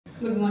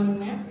Good morning,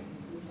 ma'am.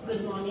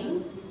 Good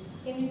morning.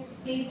 Can you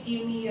please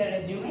give me your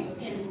resume?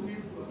 Yes,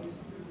 ma'am.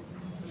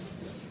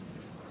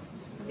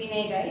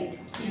 Vinay, right?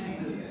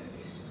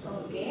 Yeah.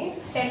 Okay.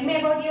 Tell me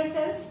about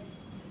yourself.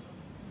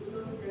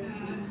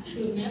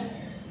 Sure, ma'am.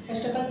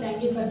 First of all,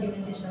 thank you for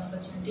giving this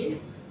opportunity.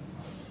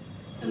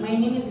 My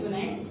name is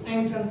Vinay. I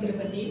am from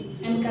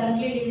Tirupati. I am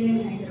currently living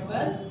in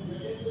Hyderabad.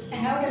 I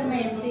have done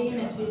my MCA in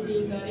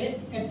SVC College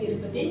at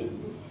Tirupati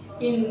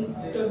in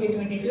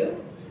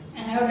 2022.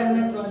 I have done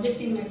my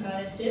project in my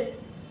college days.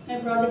 My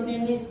project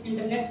name is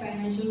Internet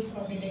Financial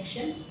Fraud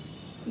Detection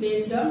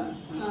based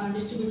on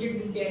distributed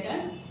big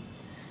data.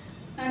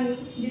 And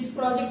this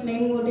project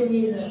main motive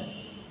is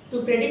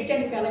to predict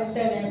and collect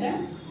the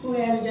data who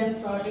has done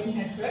fraud in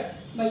networks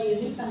by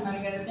using some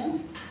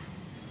algorithms.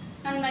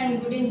 And I am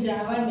good in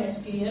Java and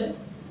SQL.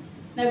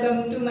 Now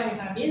coming to my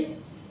hobbies,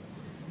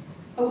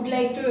 I would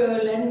like to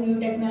learn new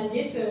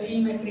technologies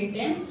in my free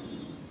time,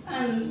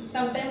 and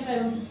sometimes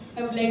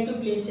I would like to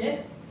play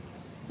chess.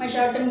 My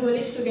short-term goal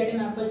is to get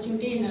an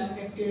opportunity in a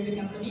reputed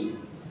company,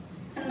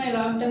 and my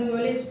long-term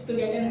goal is to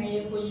get a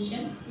higher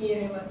position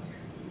where I work.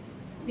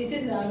 This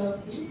is all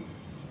of me.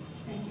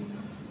 Thank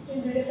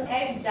you.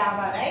 At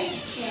Java, right?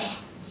 Yeah.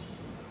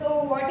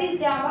 So what is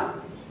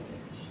Java?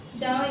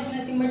 Java is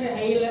nothing but a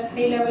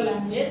high-level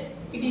language.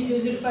 It is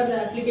used for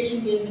the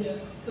application-based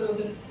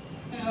program,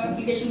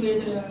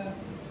 application-based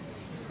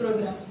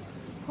programs.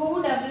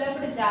 Who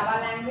developed Java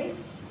language?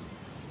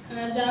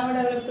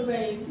 Java developed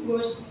by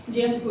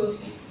James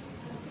Gosling.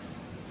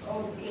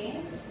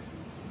 Okay.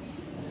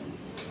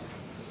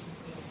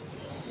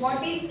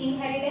 What is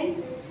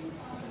inheritance?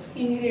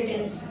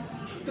 Inheritance.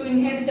 To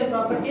inherit the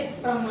properties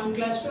from one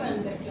class to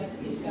another class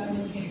is called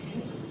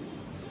inheritance.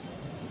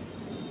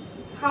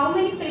 How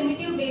many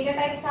primitive data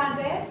types are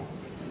there?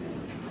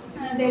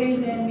 There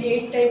is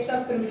 8 types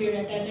of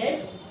primitive data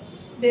types.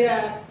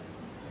 There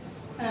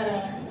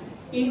are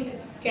int,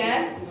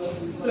 char,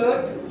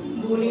 float,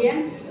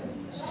 boolean,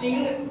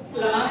 string,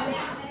 long,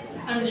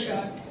 and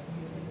short.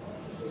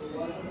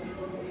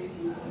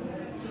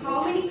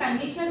 How many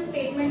conditional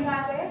statements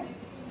are there?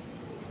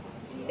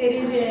 There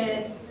is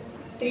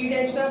 3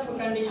 types of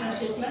conditional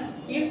statements: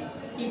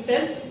 if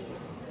else,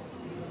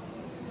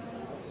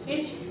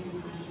 switch.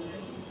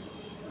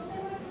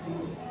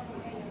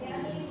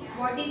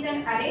 What is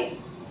an array?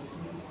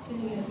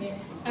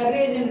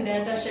 Array is in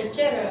data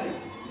structure.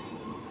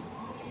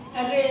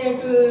 Array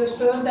to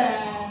store the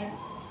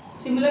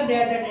similar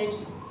data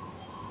types.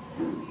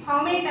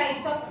 How many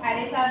types of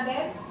arrays are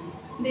there?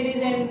 There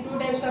is 2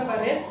 types of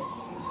arrays: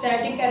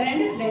 static array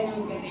and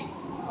dynamic array.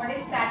 What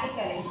is static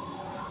array?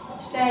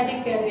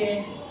 Static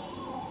array.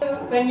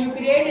 When you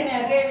create an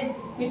array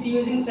with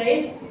using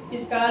size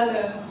is called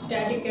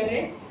static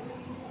array.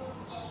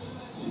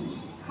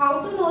 How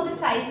to know the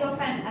size of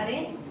an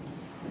array?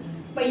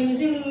 By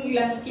using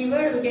length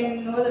keyword, we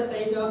can know the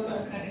size of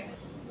array.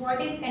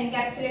 What is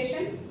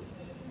encapsulation?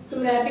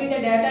 To wrapping the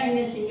data in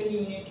a single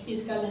unit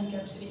is called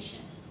encapsulation.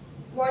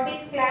 What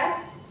is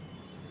class?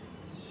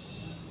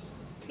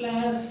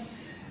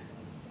 Class.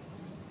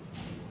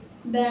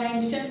 The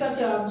instance of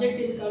your object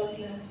is called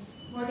class.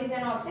 What is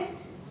an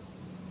object?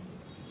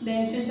 The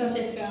instance of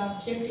a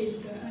object is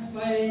class.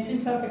 While the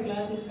instance of a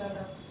class is called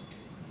object.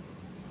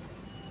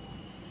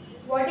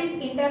 What is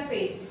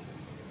interface?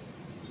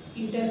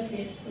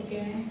 Interface.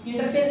 Okay.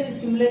 Interface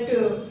is similar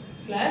to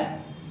class,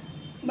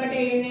 but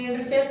in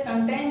interface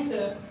contains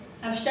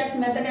abstract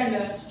method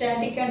and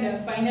static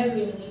and final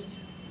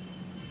variables.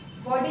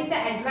 What is the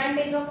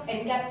advantage of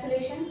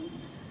encapsulation?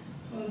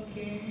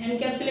 Okay.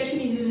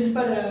 Encapsulation is used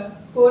for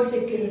code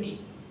security.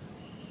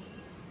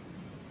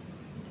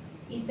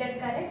 Is that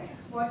correct?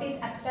 What is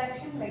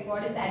abstraction? Like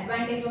what is the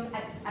advantage of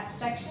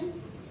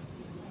abstraction?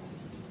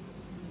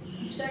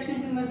 Abstraction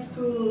is meant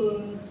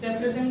to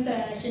represent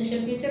the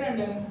essential feature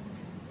and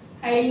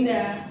hiding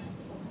the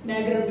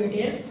background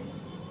details.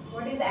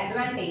 What is the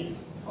advantage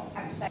of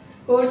abstraction?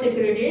 Code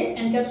security.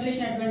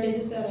 Encapsulation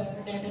advantages are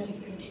data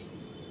security.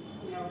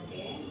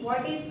 Okay.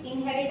 What is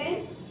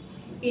inheritance?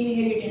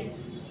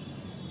 Inheritance.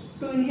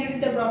 To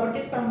inherit the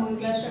properties from one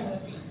class to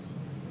another class.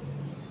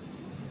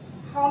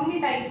 How many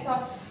types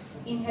of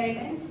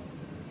inheritance?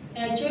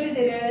 Actually,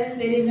 there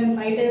is 5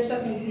 types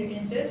of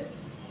inheritances: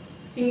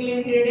 single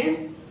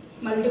inheritance,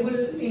 multiple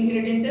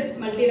inheritances,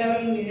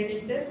 multi-level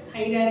inheritances,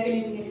 hierarchical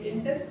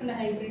inheritances, and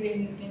hybrid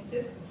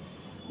inheritances.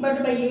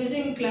 But by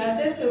using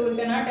classes, we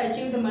cannot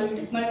achieve the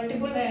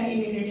multiple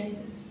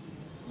inheritances.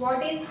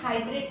 What is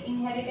hybrid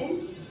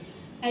inheritance?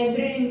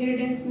 Hybrid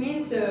inheritance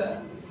means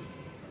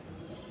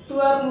 2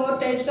 or more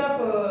types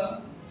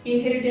of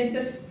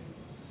inheritances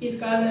is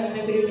called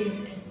hybrid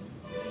inheritance.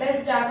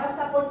 Does Java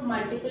support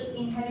multiple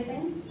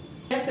inheritance?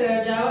 Yes,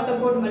 Java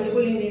support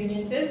multiple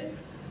inheritances,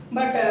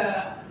 but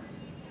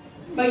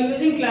by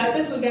using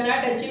classes we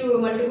cannot achieve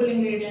multiple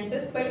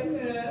inheritances, but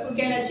we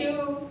can achieve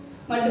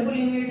multiple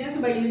inheritance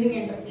by using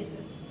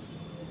interfaces.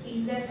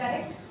 Is that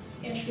correct?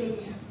 Yes, sure.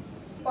 Yeah.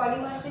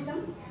 Polymorphism?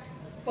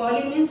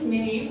 Poly means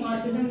many,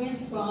 morphism means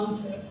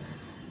forms,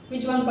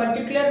 which one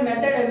particular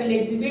method will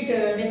exhibit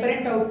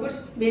different outputs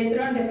based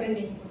on different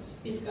inputs. modes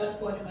is called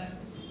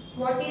polymorphism.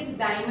 What is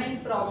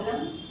diamond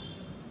problem?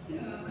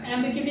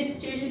 Ambiguity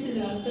situations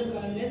is also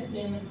called as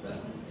diamond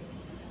problem.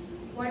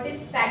 What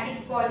is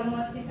static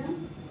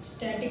polymorphism?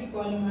 Static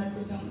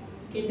polymorphism.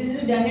 Okay, this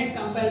is done at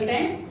compile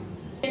time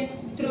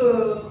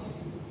through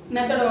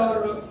method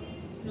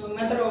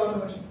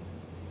overloading.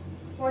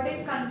 What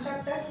is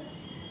constructor?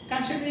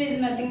 Constructor is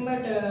nothing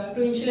but to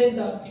initialize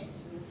the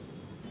objects.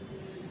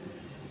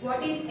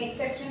 What is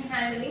exception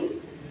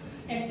handling?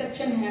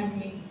 Exception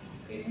handling.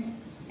 Okay.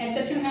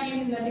 Exception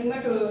handling is nothing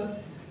but to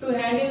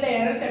handle the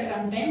errors at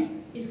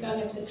runtime is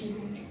called exception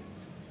handling.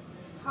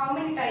 How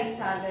many types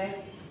are there?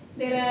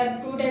 There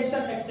are two types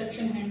of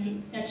exceptions: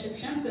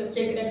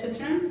 checked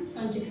exception and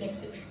unchecked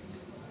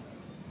exceptions.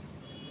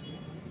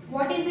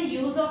 What is the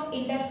use of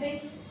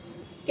interface?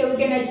 Okay, we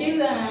can achieve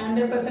the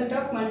 100%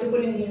 of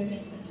multiple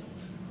inheritances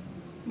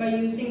by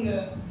using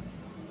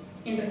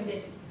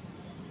interface.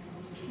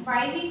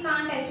 Why we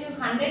can't achieve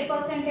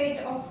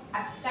 100% of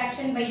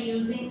abstraction by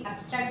using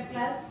abstract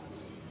class?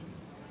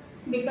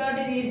 Because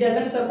it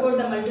doesn't support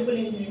the multiple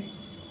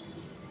inheritance.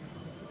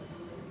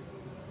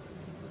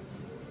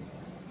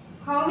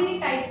 How many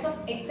types of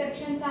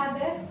exceptions are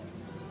there?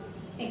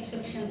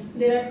 Exceptions.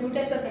 There are two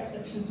types of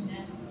exceptions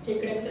now: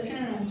 checked exception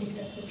and unchecked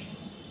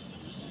exceptions.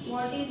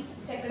 What is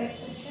checked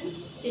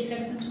exception? Checked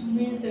exception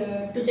means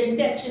to check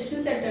the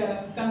exceptions at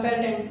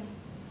compile time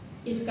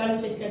is called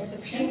checked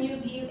exception. Can you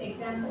give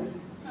example?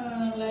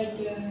 Like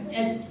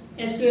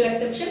SQL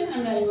exception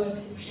and IO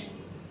exception.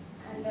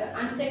 And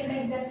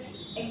unchecked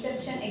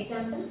exception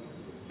example?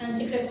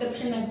 Unchecked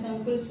exception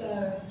examples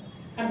are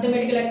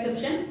arithmetical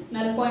exception,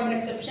 null pointer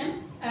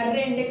exception,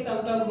 array index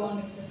out of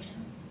bound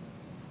exceptions.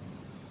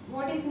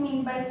 What is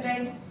mean by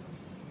thread?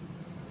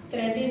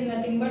 Thread is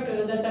nothing but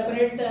the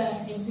separate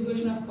the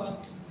execution of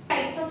path.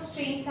 Types of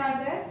streams are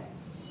there?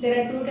 There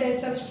are two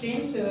types of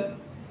streams: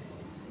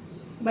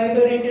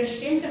 byte-oriented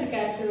streams and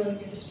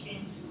character-oriented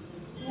streams.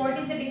 What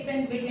is the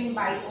difference between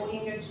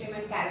byte-oriented stream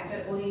and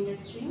character-oriented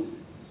streams?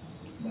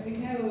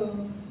 Byte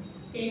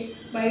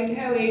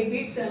have 8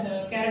 bits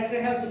and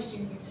character have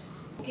 16 bits.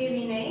 Okay,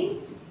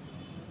 Vinay.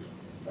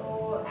 So,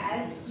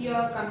 as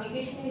your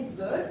communication is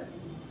good,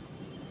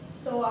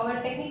 so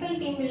our technical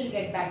team will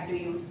get back to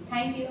you.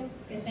 Thank you.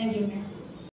 Okay, thank you, ma'am.